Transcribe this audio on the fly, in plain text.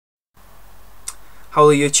Hello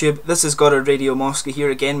YouTube, this is Goddard Radio Moscow here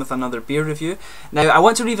again with another beer review. Now I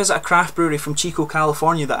want to revisit a craft brewery from Chico,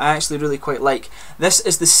 California that I actually really quite like. This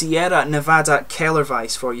is the Sierra Nevada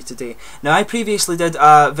Kellerweis for you today. Now I previously did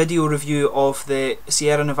a video review of the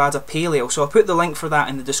Sierra Nevada Pale Ale, so I'll put the link for that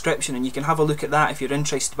in the description and you can have a look at that if you're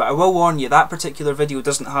interested. But I will warn you, that particular video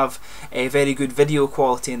doesn't have a very good video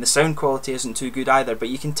quality and the sound quality isn't too good either, but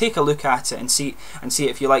you can take a look at it and see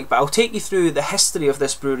if you like. But I'll take you through the history of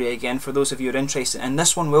this brewery again for those of you who are interested. And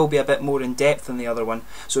this one will be a bit more in depth than the other one,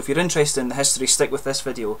 so if you're interested in the history, stick with this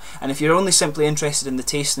video, and if you're only simply interested in the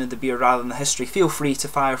tasting of the beer rather than the history, feel free to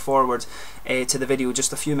fire forward to the video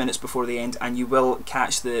just a few minutes before the end and you will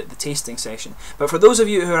catch the tasting session. But for those of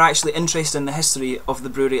you who are actually interested in the history of the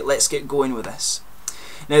brewery, let's get going with this.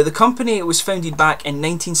 Now the company was founded back in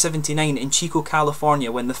 1979 in Chico,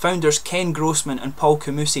 California, when the founders Ken Grossman and Paul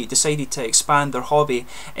Camusi decided to expand their hobby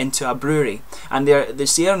into a brewery, and the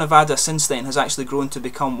Sierra Nevada since then has actually grown to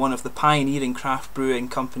become one of the pioneering craft brewing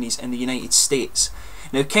companies in the United States.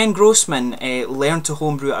 Now Ken Grossman learned to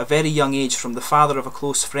homebrew at a very young age from the father of a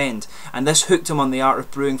close friend, and this hooked him on the art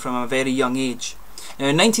of brewing from a very young age. Now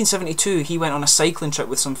in 1972 he went on a cycling trip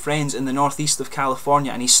with some friends in the northeast of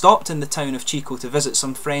California, and he stopped in the town of Chico to visit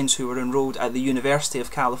some friends who were enrolled at the University of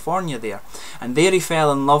California there. And there he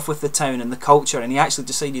fell in love with the town and the culture, and he actually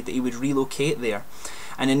decided that he would relocate there.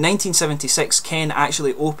 And in 1976 Ken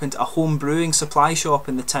actually opened a home brewing supply shop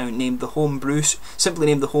in the town simply named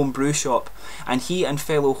the Home Brew Shop, and he and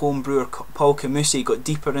fellow home brewer Paul Camusi got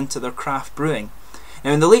deeper into their craft brewing.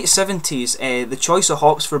 Now in the late 70s, the choice of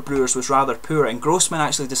hops for brewers was rather poor, and Grossman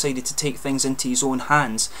actually decided to take things into his own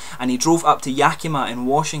hands, and he drove up to Yakima in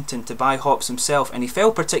Washington to buy hops himself, and he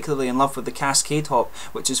fell particularly in love with the Cascade hop,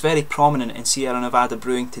 which is very prominent in Sierra Nevada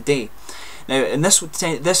brewing today. Now, and this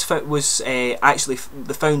was actually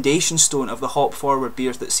the foundation stone of the hop-forward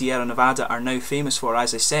beers that Sierra Nevada are now famous for,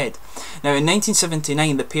 as I said. Now, in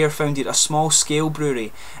 1979, the pair founded a small-scale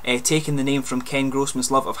brewery, taking the name from Ken Grossman's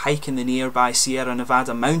love of hiking the nearby Sierra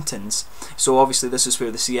Nevada mountains. So obviously this is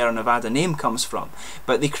where the Sierra Nevada name comes from.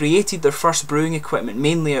 But they created their first brewing equipment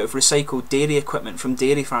mainly out of recycled dairy equipment from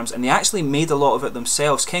dairy farms, and they actually made a lot of it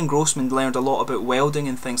themselves. Ken Grossman learned a lot about welding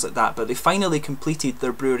and things like that, but they finally completed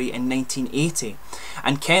their brewery in 1980.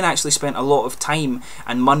 And Ken actually spent a lot of time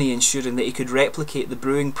and money ensuring that he could replicate the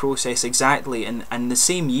brewing process exactly, and the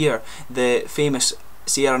same year the famous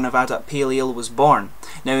Sierra Nevada Pale Ale was born.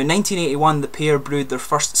 Now in 1981 the pair brewed their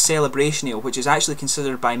first Celebration Ale, which is actually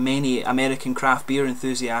considered by many American craft beer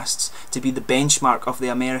enthusiasts to be the benchmark of the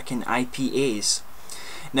American IPAs.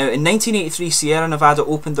 Now in 1983 Sierra Nevada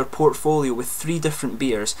opened their portfolio with 3 different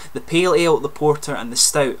beers, the Pale Ale, the Porter and the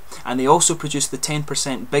Stout, and they also produced the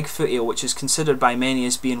 10% Bigfoot Ale, which is considered by many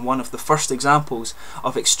as being one of the first examples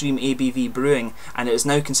of extreme ABV brewing, and it is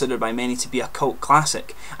now considered by many to be a cult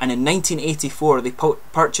classic. And in 1984 they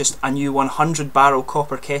purchased a new 100-barrel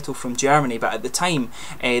copper kettle from Germany, but at the time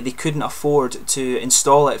they couldn't afford to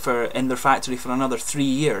install it in their factory for another 3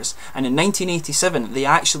 years. And in 1987 they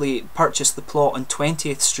actually purchased the plot on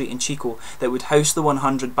 20th Street in Chico that would house the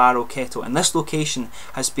 100-barrel kettle, and this location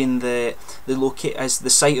has been as the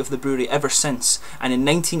site of the brewery ever since. And in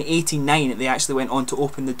 1989 they actually went on to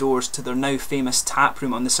open the doors to their now famous tap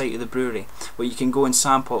room on the site of the brewery, where you can go and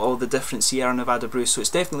sample all the different Sierra Nevada brews, so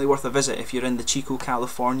it's definitely worth a visit if you're in the Chico,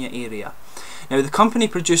 California area. Now the company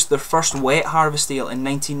produced their first wet harvest ale in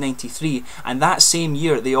 1993, and that same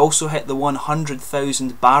year they also hit the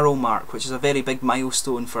 100,000 barrel mark, which is a very big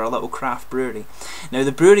milestone for a little craft brewery. Now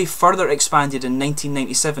the brewery further expanded in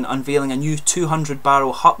 1997, unveiling a new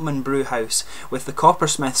 200-barrel Hupman brew house, with the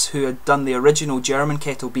coppersmiths who had done the original German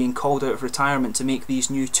kettle being called out of retirement to make these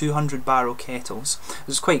new 200-barrel kettles. It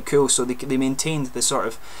was quite cool, so they maintained the sort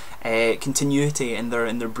of continuity in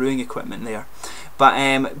their brewing equipment there.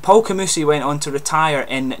 But Paul Camusi went on to retire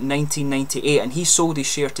in 1998, and he sold his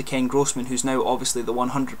share to Ken Grossman, who's now obviously the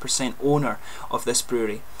 100% owner of this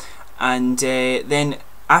brewery. And then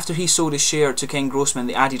after he sold his share to Ken Grossman,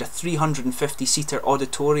 they added a 350-seater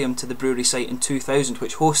auditorium to the brewery site in 2000,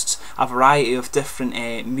 which hosts a variety of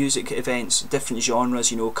different music events, different genres,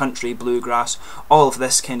 you know, country, bluegrass, all of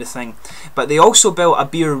this kind of thing. But they also built a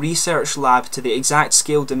beer research lab to the exact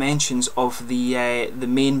scale dimensions of the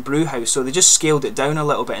main brew house, so they just scaled it down a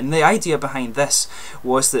little bit. And the idea behind this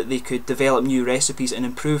was that they could develop new recipes and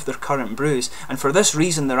improve their current brews, and for this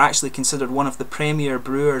reason they're actually considered one of the premier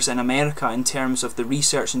brewers in America in terms of the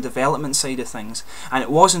research research and development side of things, and it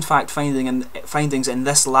was in fact findings in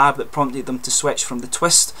this lab that prompted them to switch from the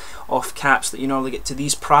twist off caps that you normally get to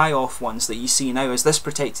these pry off ones that you see now, as this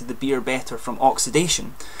protected the beer better from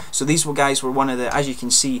oxidation. So these guys were one of the, as you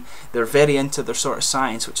can see, they're very into their sort of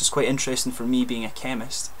science, which is quite interesting for me being a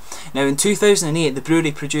chemist. Now in 2008 the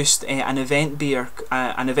brewery produced an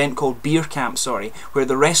event called Beer Camp, where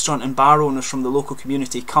the restaurant and bar owners from the local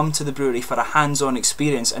community come to the brewery for a hands-on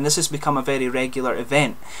experience, and this has become a very regular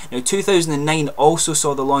event. Now 2009 also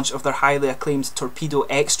saw the launch of their highly acclaimed Torpedo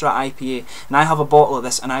Extra IPA, and I have a bottle of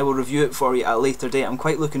this and I will review it for you at a later date. I'm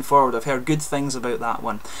quite looking forward, I've heard good things about that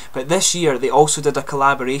one. But this year they also did a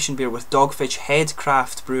collaboration beer with Dogfish Head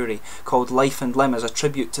Craft Brewery called Life and Limb as a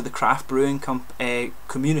tribute to the craft brewing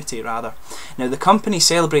community rather. Now the company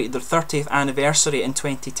celebrated their 30th anniversary in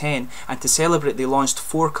 2010, and to celebrate they launched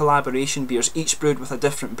 4 collaboration beers, each brewed with a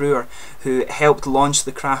different brewer who helped launch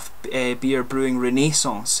the craft beer brewing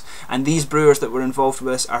renaissance. And these brewers that were involved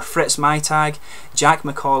with this are Fritz Maytag, Jack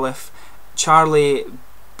McAuliffe, Charlie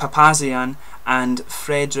Papazian and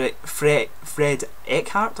Fred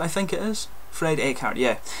Eckhart, I think it is. Fred Eckhart,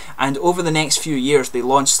 yeah. And over the next few years they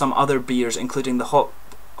launched some other beers, including the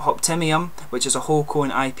Hoptimium, which is a whole cone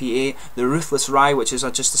IPA, the Ruthless Rye, which is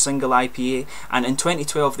just a single IPA, and in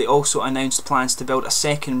 2012 they also announced plans to build a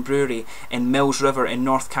second brewery in Mills River in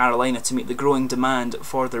North Carolina to meet the growing demand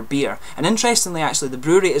for their beer. And interestingly actually, the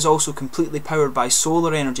brewery is also completely powered by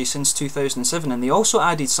solar energy since 2007, and they also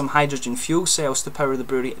added some hydrogen fuel cells to power the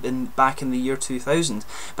brewery back in the year 2000.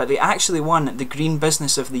 But they actually won the Green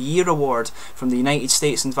Business of the Year award from the United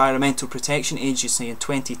States Environmental Protection Agency in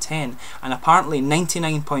 2010, and apparently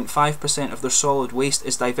 99.5% of their solid waste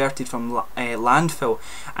is diverted from landfill,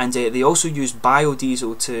 and they also use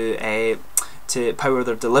biodiesel to power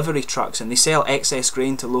their delivery trucks, and they sell excess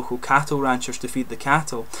grain to local cattle ranchers to feed the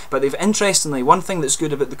cattle. But they've, interestingly, one thing that's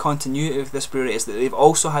good about the continuity of this brewery is that they've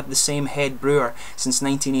also had the same head brewer since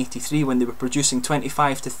 1983, when they were producing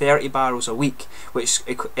 25 to 30 barrels a week, which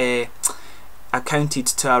accounted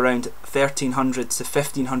to around 1,300 to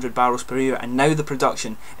 1,500 barrels per year, and now the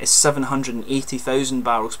production is 780,000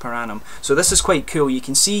 barrels per annum. So this is quite cool. You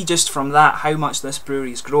can see just from that how much this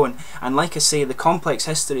brewery is grown, and like I say, the complex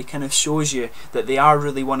history kind of shows you that they are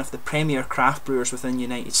really one of the premier craft brewers within the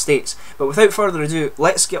United States. But without further ado,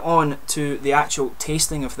 let's get on to the actual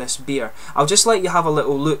tasting of this beer. I'll just let you have a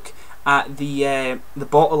little look at the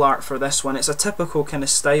bottle art for this one. It's a typical kind of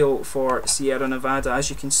style for Sierra Nevada, as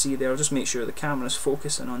you can see there. I'll just make sure the camera's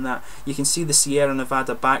focusing on that. You can see the Sierra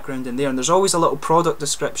Nevada background in there, and there's always a little product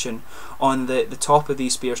description on the top of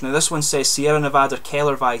these beers. Now this one says Sierra Nevada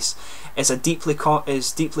Kellerweis is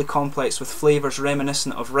deeply complex with flavours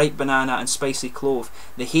reminiscent of ripe banana and spicy clove.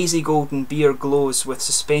 The hazy golden beer glows with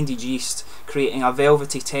suspended yeast, creating a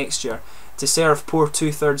velvety texture. To serve, pour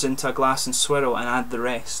 2/3 into a glass and swirl and add the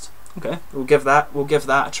rest. Okay, we'll give that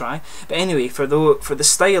a try. But anyway, for the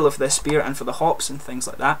style of this beer and for the hops and things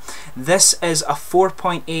like that, this is a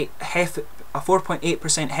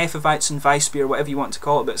 4.8% Hefeweizen Weiss beer, whatever you want to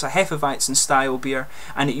call it, but it's a Hefeweizen style beer,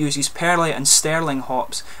 and it uses Perle and Sterling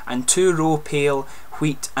hops and 2-row pale,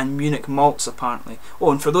 wheat and Munich malts apparently. Oh,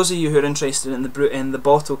 and for those of you who are interested in the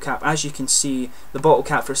bottle cap, as you can see, the bottle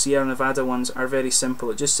cap for Sierra Nevada ones are very simple.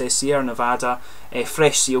 It just says Sierra Nevada,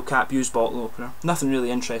 fresh seal cap, used bottle opener. Nothing really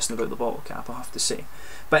interesting about the bottle cap, I'll have to say.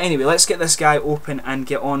 But anyway, let's get this guy open and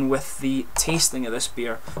get on with the tasting of this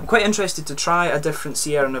beer. I'm quite interested to try a different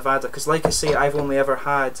Sierra Nevada, because like I say, I've only ever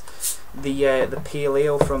had the pale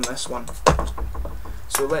ale from this one.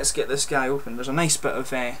 So let's get this guy open. There's a nice bit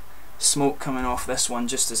of smoke coming off this one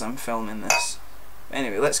just as I'm filming this.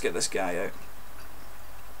 Anyway, let's get this guy out.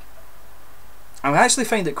 I actually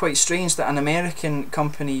find it quite strange that an American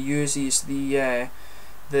company uses the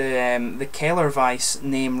Kellerweis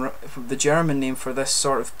name, the German name for this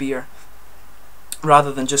sort of beer,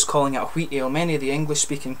 rather than just calling it a wheat ale. Many of the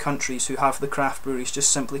English-speaking countries who have the craft breweries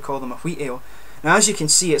just simply call them a wheat ale. Now, as you can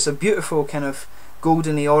see, it's a beautiful kind of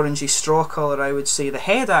goldeny orangey straw colour, I would say. The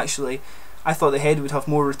head, actually, I thought the head would have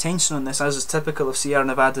more retention on this, as is typical of Sierra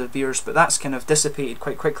Nevada beers, but that's kind of dissipated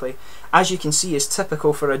quite quickly. As you can see, is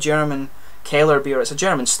typical for a German Keller beer. It's a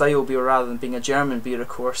German style beer rather than being a German beer, of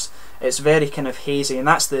course. It's very kind of hazy, and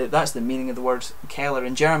that's the meaning of the word Keller.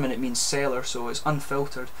 In German it means cellar, so it's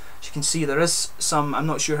unfiltered. As you can see, there is some, I'm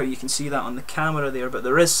not sure how you can see that on the camera there, but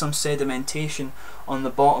there is some sedimentation on the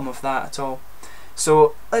bottom of that at all.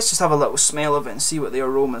 So let's just have a little smell of it and see what the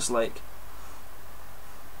aroma's like.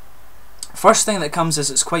 First thing that comes is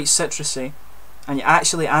it's quite citrusy, and you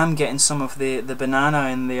actually am getting some of the banana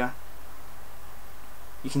in there.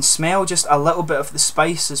 You can smell just a little bit of the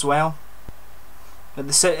spice as well.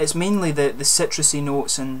 It's mainly the citrusy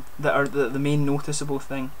notes and that are the main noticeable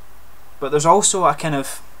thing. But there's also a kind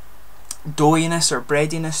of doughiness or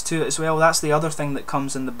breadiness to it as well. That's the other thing that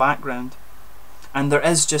comes in the background. And there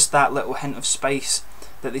is just that little hint of spice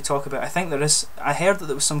that they talk about. I think there is. I heard that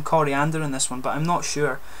there was some coriander in this one, but I'm not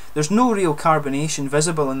sure. There's no real carbonation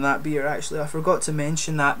visible in that beer, actually. I forgot to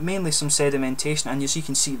mention that. Mainly some sedimentation, and as you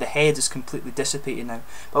can see, the head is completely dissipated now.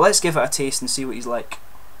 But let's give it a taste and see what he's like.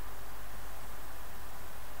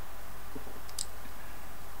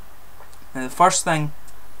 Now the first thing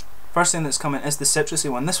that's coming is the citrusy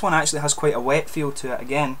one. This one actually has quite a wet feel to it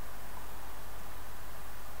again.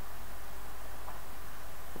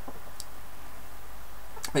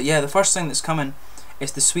 But yeah, the first thing that's coming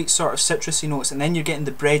is the sweet sort of citrusy notes, and then you're getting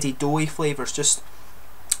the bready, doughy flavours just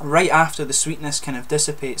right after the sweetness kind of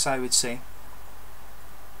dissipates, I would say.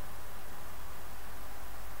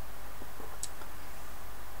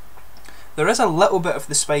 There is a little bit of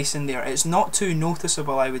the spice in there. It's not too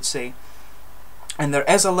noticeable, I would say. And there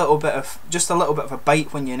is a little bit of, just a little bit of a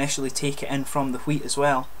bite when you initially take it in from the wheat as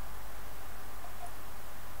well.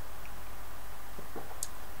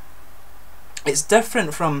 It's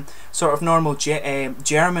different from sort of normal German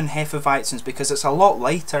Hefeweizens because it's a lot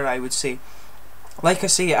lighter, I would say. Like I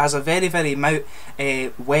say, it has a very, very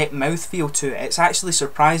wet mouthfeel to it. It's actually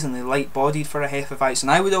surprisingly light-bodied for a Hefeweizen.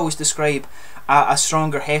 I would always describe a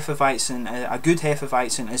stronger Hefeweizen, a good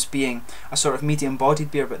Hefeweizen, as being a sort of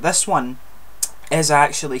medium-bodied beer, but this one is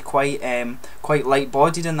actually quite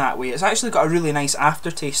light-bodied in that way. It's actually got a really nice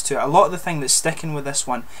aftertaste to it. A lot of the thing that's sticking with this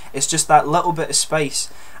one is just that little bit of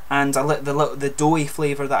spice and the doughy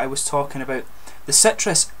flavour that I was talking about. The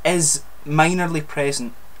citrus is minorly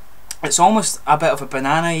present. It's almost a bit of a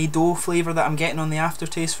banana-y dough flavour that I'm getting on the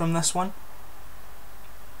aftertaste from this one.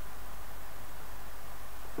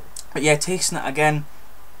 But yeah, tasting it again,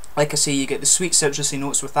 like I say, you get the sweet citrusy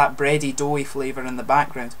notes with that bready, doughy flavour in the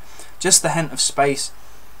background. Just the hint of spice.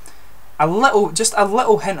 Just a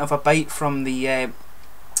little hint of a bite from the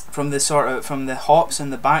hops in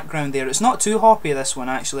the background there. It's not too hoppy, this one,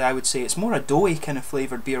 actually, I would say. It's more a doughy kind of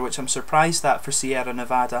flavoured beer, which I'm surprised at for Sierra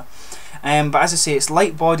Nevada. But as I say, it's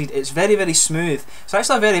light-bodied, it's very, very smooth. It's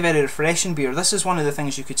actually a very, very refreshing beer. This is one of the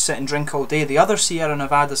things you could sit and drink all day. The other Sierra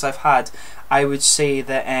Nevadas I've had, I would say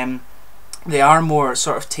that they are more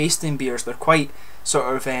sort of tasting beers. They're quite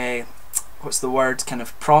sort of, what's the word, kind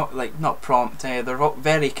of not prompt, they're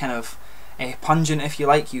very kind of pungent, if you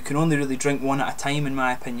like. You can only really drink one at a time, in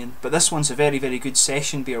my opinion. But this one's a very, very good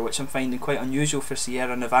session beer, which I'm finding quite unusual for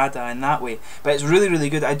Sierra Nevada in that way. But it's really, really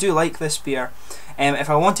good. I do like this beer. If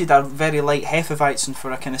I wanted a very light Hefeweizen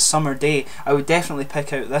for a kind of summer day, I would definitely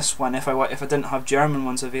pick out this one if I didn't have German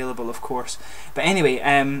ones available, of course. But anyway,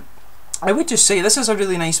 I would just say this is a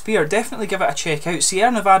really nice beer. Definitely give it a check out.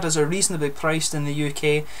 Sierra Nevadas are reasonably priced in the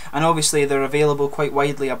UK, and obviously they're available quite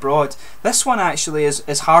widely abroad. This one actually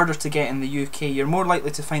is harder to get in the UK. You're more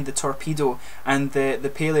likely to find the Torpedo and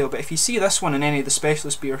the Pale Ale, but if you see this one in any of the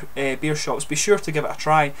specialist beer shops, be sure to give it a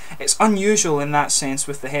try. It's unusual in that sense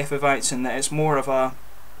with the Hefeweizen, that it's more of a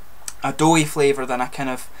doughy flavour than a kind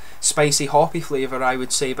of spicy hoppy flavour, I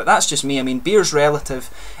would say. But that's just me. I mean, beer's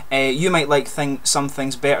relative. You might like some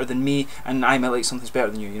things better than me, and I might like some things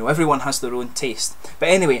better than you. You know, everyone has their own taste. But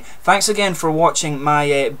anyway, thanks again for watching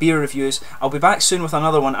my beer reviews. I'll be back soon with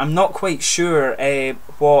another one. I'm not quite sure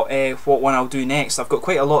what one I'll do next. I've got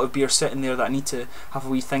quite a lot of beer sitting there that I need to have a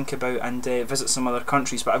wee think about and visit some other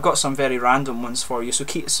countries. But I've got some very random ones for you. So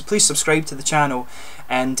please subscribe to the channel,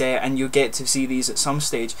 and you'll get to see these at some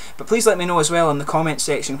stage. But please let me know as well in the comment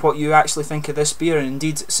section what you actually think of this beer, and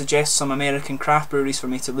indeed suggest some American craft breweries for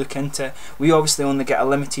me to look into. We obviously only get a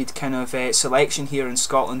limited kind of selection here in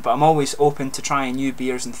Scotland, but I'm always open to trying new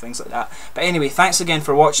beers and things like that. But anyway, thanks again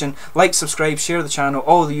for watching. Like, subscribe, share the channel,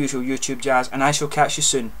 all the usual YouTube jazz, and I shall catch you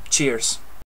soon. Cheers.